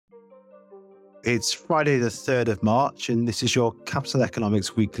It's Friday the 3rd of March, and this is your Capital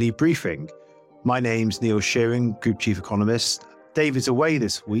Economics Weekly Briefing. My name's Neil Shearing, Group Chief Economist. Dave is away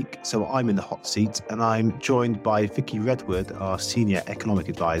this week, so I'm in the hot seat, and I'm joined by Vicky Redwood, our Senior Economic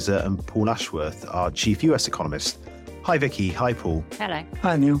Advisor, and Paul Ashworth, our Chief US Economist. Hi Vicky, hi Paul. Hello.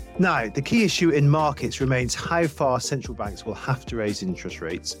 Hi Neil. Now, the key issue in markets remains how far central banks will have to raise interest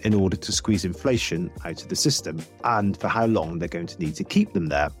rates in order to squeeze inflation out of the system, and for how long they're going to need to keep them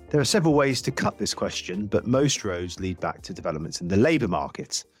there. There are several ways to cut this question, but most roads lead back to developments in the labour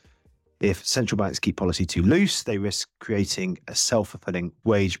market. If central banks keep policy too loose, they risk creating a self-fulfilling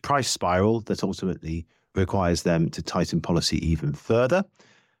wage price spiral that ultimately requires them to tighten policy even further.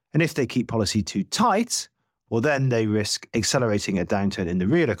 And if they keep policy too tight, well, then they risk accelerating a downturn in the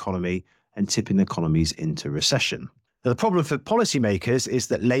real economy and tipping economies into recession. Now, the problem for policymakers is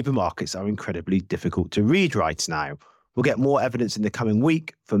that labour markets are incredibly difficult to read right now. We'll get more evidence in the coming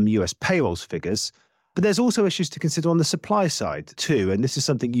week from US payrolls figures, but there's also issues to consider on the supply side too, and this is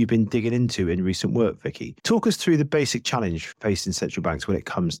something you've been digging into in recent work, Vicky. Talk us through the basic challenge facing central banks when it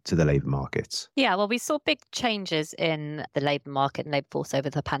comes to the labour markets. Yeah, well, we saw big changes in the labour market and labour force over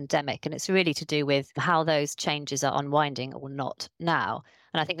the pandemic, and it's really to do with how those changes are unwinding or not now.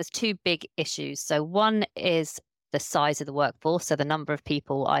 And I think there's two big issues. So one is the size of the workforce, so the number of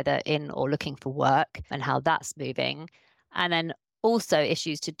people either in or looking for work and how that's moving. And then also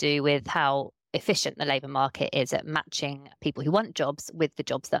issues to do with how efficient the labour market is at matching people who want jobs with the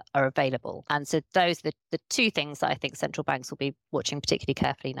jobs that are available. And so those are the two things that I think central banks will be watching particularly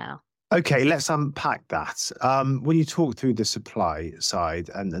carefully now. Okay, let's unpack that. When you talk through the supply side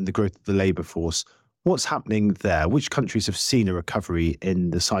and the growth of the labour force, what's happening there? Which countries have seen a recovery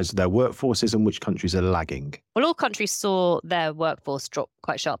in the size of their workforces and which countries are lagging? Well, all countries saw their workforce drop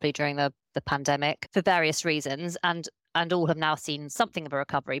quite sharply during the pandemic for various reasons, and all have now seen something of a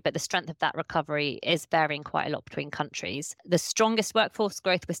recovery, but the strength of that recovery is varying quite a lot between countries. The strongest workforce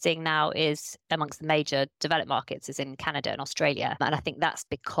growth we're seeing now is amongst the major developed markets, is in Canada and Australia. And I think that's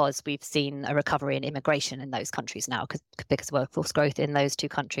because we've seen a recovery in immigration in those countries now, because workforce growth in those two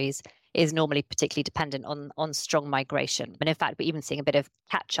countries is normally particularly dependent on strong migration. And in fact, we're even seeing a bit of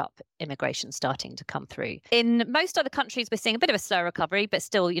catch-up immigration starting to come through. In most other countries, we're seeing a bit of a slow recovery, but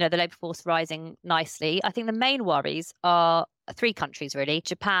still, the labour force rising nicely. I think the main worries are three countries, really: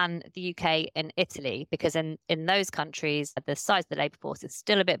 Japan, the UK and Italy, because in those countries, the size of the labour force is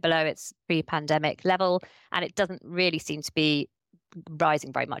still a bit below its pre-pandemic level, and it doesn't really seem to be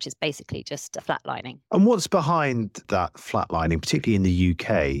rising very much. Is basically just a flatlining. And what's behind that flatlining, particularly in the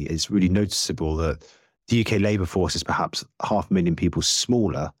UK? It's really noticeable that the UK labour force is perhaps 500,000 people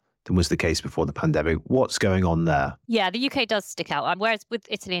smaller than was the case before the pandemic. What's going on there? Yeah, the UK does stick out. Whereas with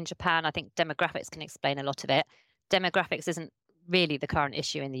Italy and Japan, I think demographics can explain a lot of it. Demographics isn't really the current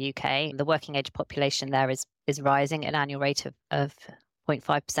issue in the UK. The working age population there is rising at an annual rate of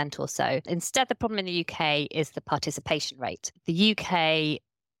 0.5% or so. Instead, the problem in the UK is the participation rate. The UK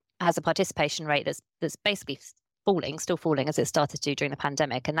has a participation rate that's basically still falling as it started to during the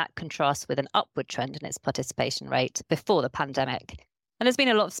pandemic, and that contrasts with an upward trend in its participation rate before the pandemic. And there's been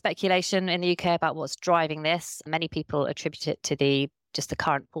a lot of speculation in the UK about what's driving this. Many people attribute it to the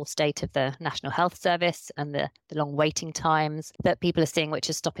current poor state of the National Health Service and the long waiting times that people are seeing, which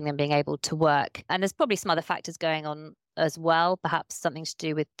is stopping them being able to work. And there's probably some other factors going on as well, perhaps something to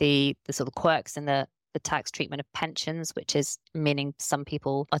do with the sort of quirks in the tax treatment of pensions, which is meaning some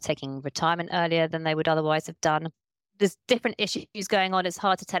people are taking retirement earlier than they would otherwise have done. There's different issues going on. It's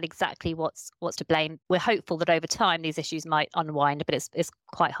hard to tell exactly what's to blame. We're hopeful that over time these issues might unwind, but it's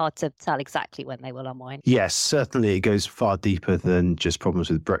quite hard to tell exactly when they will unwind. Yes, certainly it goes far deeper than just problems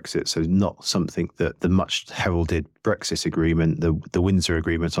with Brexit. So not something that the much heralded Brexit agreement, the Windsor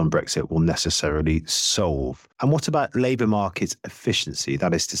Agreement on Brexit, will necessarily solve. And what about labour market efficiency?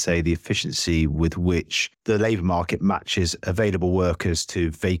 That is to say, the efficiency with which the labour market matches available workers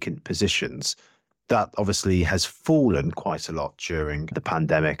to vacant positions. That obviously has fallen quite a lot during the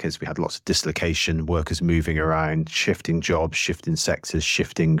pandemic as we had lots of dislocation, workers moving around, shifting jobs, shifting sectors,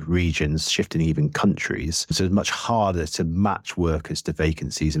 shifting regions, shifting even countries. So it's much harder to match workers to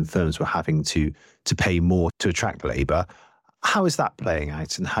vacancies, and firms were having to pay more to attract labour. How is that playing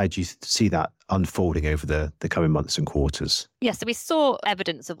out, and how do you see that unfolding over the coming months and quarters? Yeah, so we saw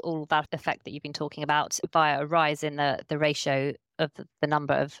evidence of all that effect that you've been talking about via a rise in the ratio of the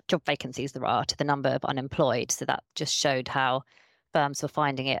number of job vacancies there are to the number of unemployed. So that just showed how firms were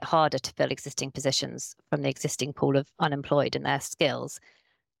finding it harder to fill existing positions from the existing pool of unemployed and their skills.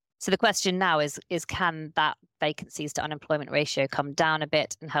 So the question now is can that vacancies to unemployment ratio come down a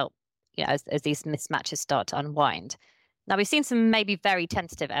bit and help, as these mismatches start to unwind? Now, we've seen some maybe very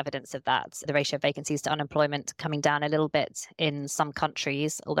tentative evidence of that, the ratio of vacancies to unemployment coming down a little bit in some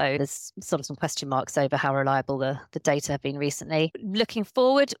countries, although there's sort of some question marks over how reliable the data have been recently. Looking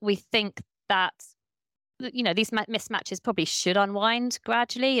forward, we think that these mismatches probably should unwind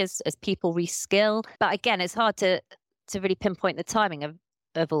gradually as people reskill. But again, it's hard to really pinpoint the timing of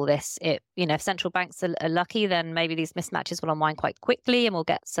all this. If central banks are lucky, then maybe these mismatches will unwind quite quickly, and we'll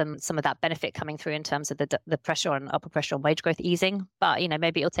get some of that benefit coming through in terms of the pressure on upper pressure on wage growth easing. But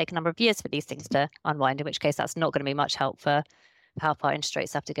maybe it'll take a number of years for these things to unwind, in which case that's not going to be much help for how far interest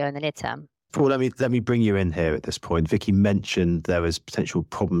rates have to go in the near term. Paul, let me bring you in here at this point. Vicky mentioned there was potential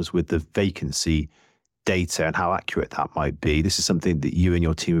problems with the vacancy data and how accurate that might be. This is something that you and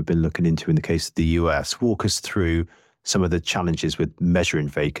your team have been looking into in the case of the US. Walk us through some of the challenges with measuring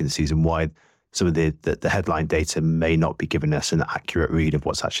vacancies and why some of the headline data may not be giving us an accurate read of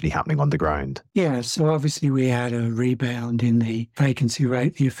what's actually happening on the ground. Yeah, so obviously we had a rebound in the vacancy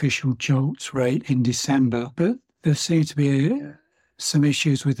rate, the official JOLTS rate in December, but there seems to be some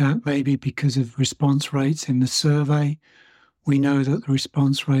issues with that, maybe because of response rates in the survey. We know that the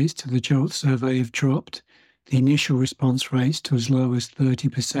response rates to the JOLTS survey have dropped. The initial response rates to as low as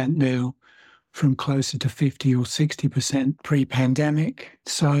 30% now, from closer to 50 or 60% pre-pandemic.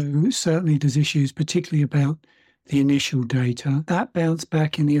 So certainly there's issues, particularly about the initial data. That bounce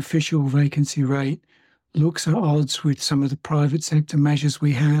back in the official vacancy rate looks at odds with some of the private sector measures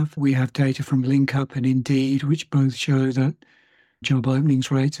we have. We have data from LinkUp and Indeed, which both show that job openings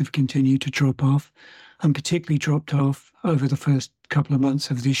rates have continued to drop off, and particularly dropped off over the first couple of months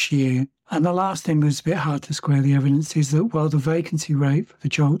of this year. And the last thing that's a bit hard to square the evidence is that while the vacancy rate for the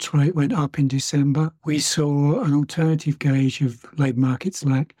JOLTS rate went up in December, we saw an alternative gauge of labour market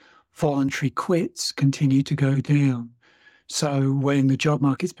slack, voluntary quits, continue to go down. So when the job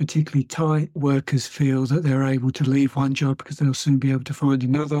market's particularly tight, workers feel that they're able to leave one job because they'll soon be able to find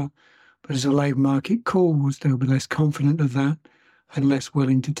another. But as the labour market cools, they'll be less confident of that and less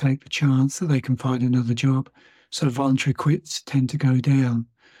willing to take the chance that they can find another job. So voluntary quits tend to go down.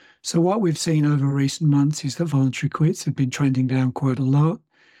 So what we've seen over recent months is that voluntary quits have been trending down quite a lot.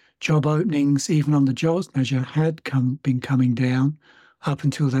 Job openings, even on the JOLTS measure, had been coming down up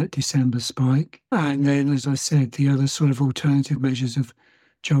until that December spike. And then, as I said, the other sort of alternative measures of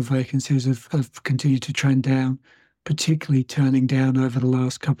job vacancies have continued to trend down, particularly turning down over the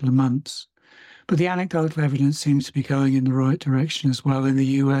last couple of months. But the anecdotal evidence seems to be going in the right direction as well. In the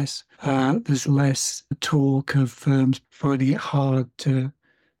US, there's less talk of firms finding it hard to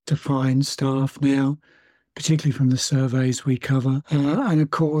find staff now, particularly from the surveys we cover. And of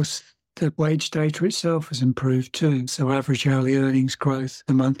course, the wage data itself has improved too. So average hourly earnings growth,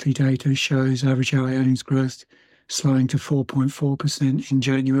 the monthly data shows average hourly earnings growth slowing to 4.4% in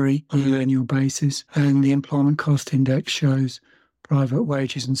January on an annual basis. And the employment cost index shows private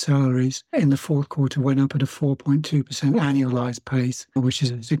wages and salaries in the fourth quarter went up at a 4.2% annualized pace, which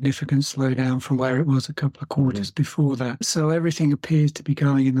is a significant slowdown from where it was a couple of quarters before that. So everything appears to be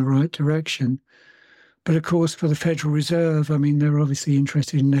going in the right direction. But of course, for the Federal Reserve, I mean, they're obviously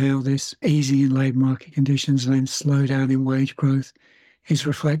interested in how this easing in labour market conditions and then slowdown in wage growth is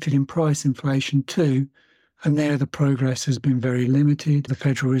reflected in price inflation too. And there the progress has been very limited. The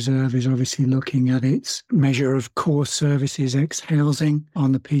Federal Reserve is obviously looking at its measure of core services ex-housing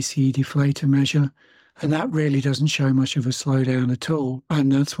on the PCE deflator measure. And that really doesn't show much of a slowdown at all.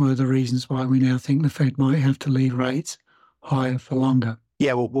 And that's one of the reasons why we now think the Fed might have to leave rates higher for longer.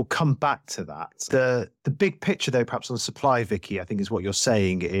 Yeah, we'll come back to that. The big picture, though, perhaps on supply, Vicky, I think is what you're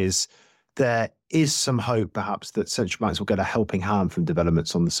saying is there is some hope, perhaps, that central banks will get a helping hand from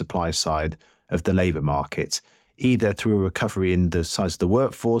developments on the supply side of the labour market, either through a recovery in the size of the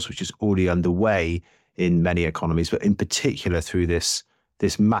workforce, which is already underway in many economies, but in particular through this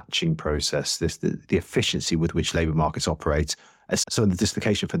matching process, the efficiency with which labour markets operate. As some of the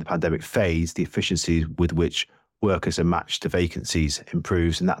dislocation from the pandemic phase, the efficiency with which workers are matched to vacancies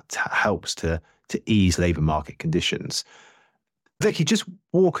improves, and that helps to ease labour market conditions. Vicky, just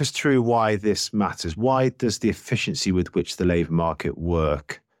walk us through why this matters. Why does the efficiency with which the labour market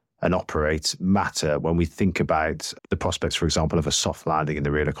work and operate matter when we think about the prospects, for example, of a soft landing in the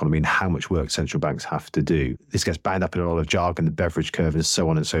real economy and how much work central banks have to do? This gets bound up in a lot of jargon, the Beveridge curve and so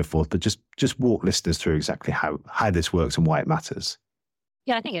on and so forth, but just walk listeners through exactly how this works and why it matters.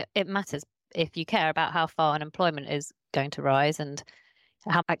 Yeah, I think it matters if you care about how far unemployment is going to rise and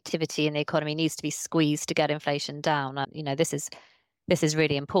how activity in the economy needs to be squeezed to get inflation down. This is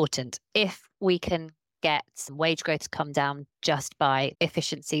really important. If we can get wage growth to come down just by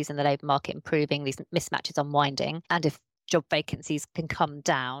efficiencies in the labour market improving, these mismatches unwinding, and if job vacancies can come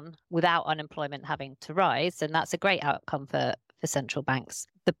down without unemployment having to rise. And that's a great outcome for central banks.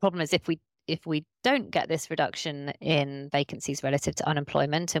 The problem is if we don't get this reduction in vacancies relative to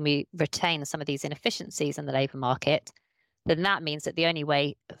unemployment and we retain some of these inefficiencies in the labour market, then that means that the only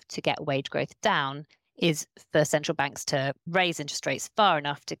way to get wage growth down is for central banks to raise interest rates far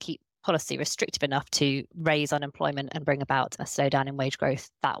enough to keep policy restrictive enough to raise unemployment and bring about a slowdown in wage growth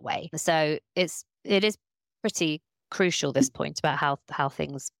that way. So it is pretty crucial, this point about how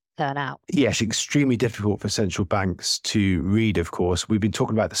things turn out. Yes, extremely difficult for central banks to read, of course. We've been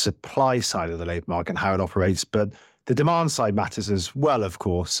talking about the supply side of the labour market and how it operates, but the demand side matters as well, of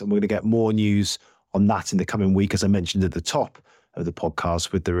course. And we're going to get more news on that in the coming week, as I mentioned at the top of the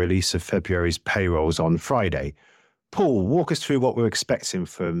podcast, with the release of February's payrolls on Friday. Paul, walk us through what we're expecting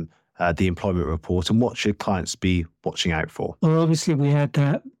from the employment report and what should clients be watching out for? Well, obviously we had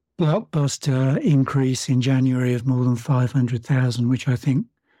that blockbuster increase in January of more than 500,000, which I think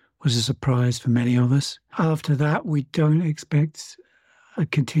was a surprise for many of us. After that, we don't expect a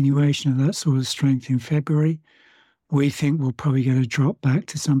continuation of that sort of strength in February. We think we'll probably get a drop back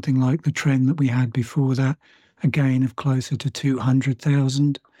to something like the trend that we had before that, a gain of closer to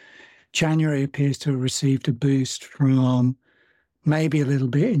 200,000. January appears to have received a boost from maybe a little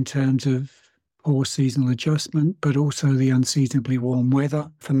bit in terms of poor seasonal adjustment, but also the unseasonably warm weather.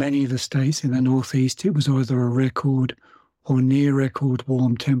 For many of the states in the northeast, it was either a record or near record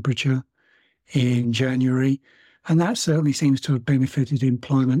warm temperature in January. And that certainly seems to have benefited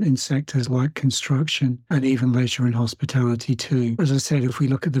employment in sectors like construction and even leisure and hospitality too. As I said, if we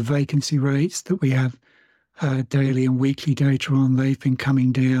look at the vacancy rates that we have daily and weekly data on, they've been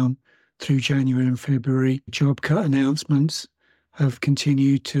coming down through January and February. Job cut announcements have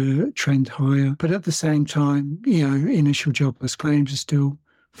continued to trend higher. But at the same time, initial jobless claims are still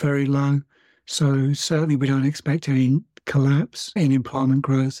very low. So certainly we don't expect any collapse in employment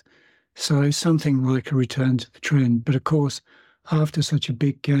growth. So something like a return to the trend. But of course, after such a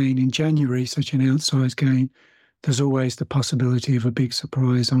big gain in January, such an outsized gain, there's always the possibility of a big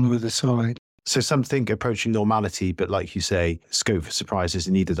surprise on the other side. So something approaching normality, but like you say, scope for surprises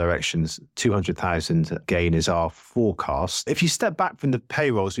in either directions. 200,000 gain is our forecast. If you step back from the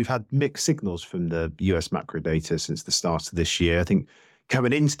payrolls, we've had mixed signals from the US macro data since the start of this year. I think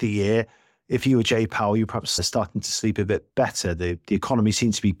coming into the year, if you were Jay Powell, you're perhaps starting to sleep a bit better. The economy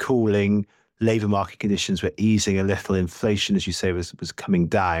seems to be cooling. Labour market conditions were easing a little. Inflation, as you say, was coming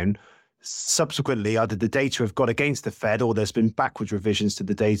down. Subsequently, either the data have got against the Fed or there's been backwards revisions to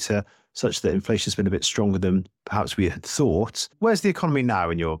the data such that inflation's been a bit stronger than perhaps we had thought. Where's the economy now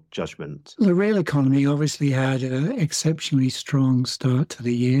in your judgment? The real economy obviously had an exceptionally strong start to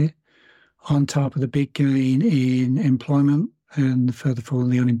the year, on top of the big gain in employment and the further fall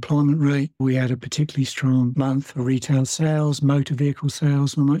in the unemployment rate. We had a particularly strong month for retail sales. Motor vehicle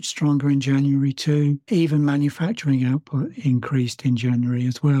sales were much stronger in January too. Even manufacturing output increased in January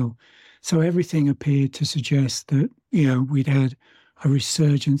as well. So everything appeared to suggest that, we'd had a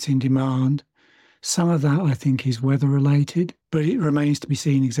resurgence in demand. Some of that, I think, is weather-related, but it remains to be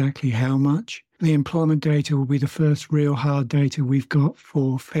seen exactly how much. The employment data will be the first real hard data we've got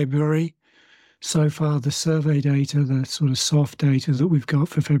for February. So far, the survey data, the sort of soft data that we've got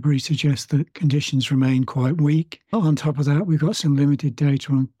for February suggests that conditions remain quite weak. On top of that, we've got some limited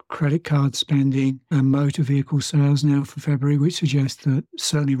data on credit card spending and motor vehicle sales now for February, which suggests that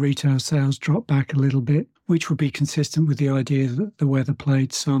certainly retail sales dropped back a little bit, which would be consistent with the idea that the weather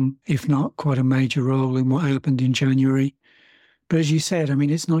played some, if not quite a major role in what happened in January. But as you said,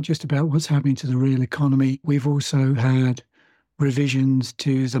 it's not just about what's happening to the real economy. We've also had revisions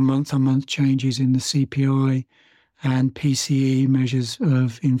to the month-on-month changes in the CPI and PCE measures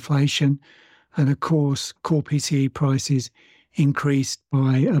of inflation. And of course, core PCE prices increased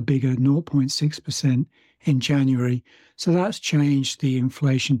by a bigger 0.6% in January. So that's changed the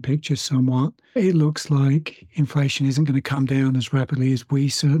inflation picture somewhat. It looks like inflation isn't going to come down as rapidly as we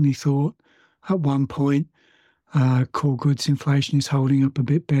certainly thought at one point. Core goods inflation is holding up a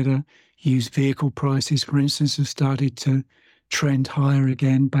bit better. Used vehicle prices, for instance, have started to trend higher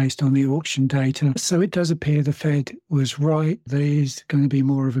again based on the auction data. So it does appear the Fed was right. There is going to be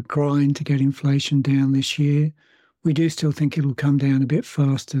more of a grind to get inflation down this year. We do still think it'll come down a bit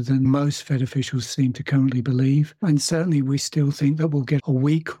faster than most Fed officials seem to currently believe. And certainly we still think that we'll get a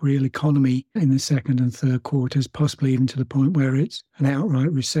weak real economy in the second and third quarters, possibly even to the point where it's an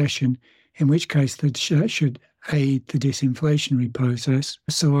outright recession, in which case that should aid the disinflationary process.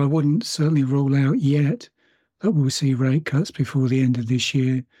 So I wouldn't certainly rule out yet that we'll see rate cuts before the end of this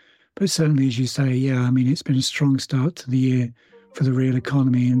year. But certainly, as you say, it's been a strong start to the year for the real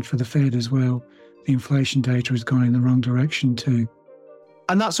economy and for the Fed as well. the inflation data has gone in the wrong direction too.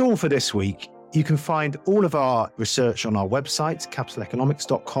 And that's all for this week. You can find all of our research on our website,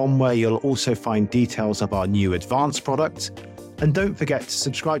 capitaleconomics.com, where you'll also find details of our new advanced product. And don't forget to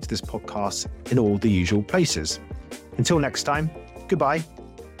subscribe to this podcast in all the usual places. Until next time, goodbye.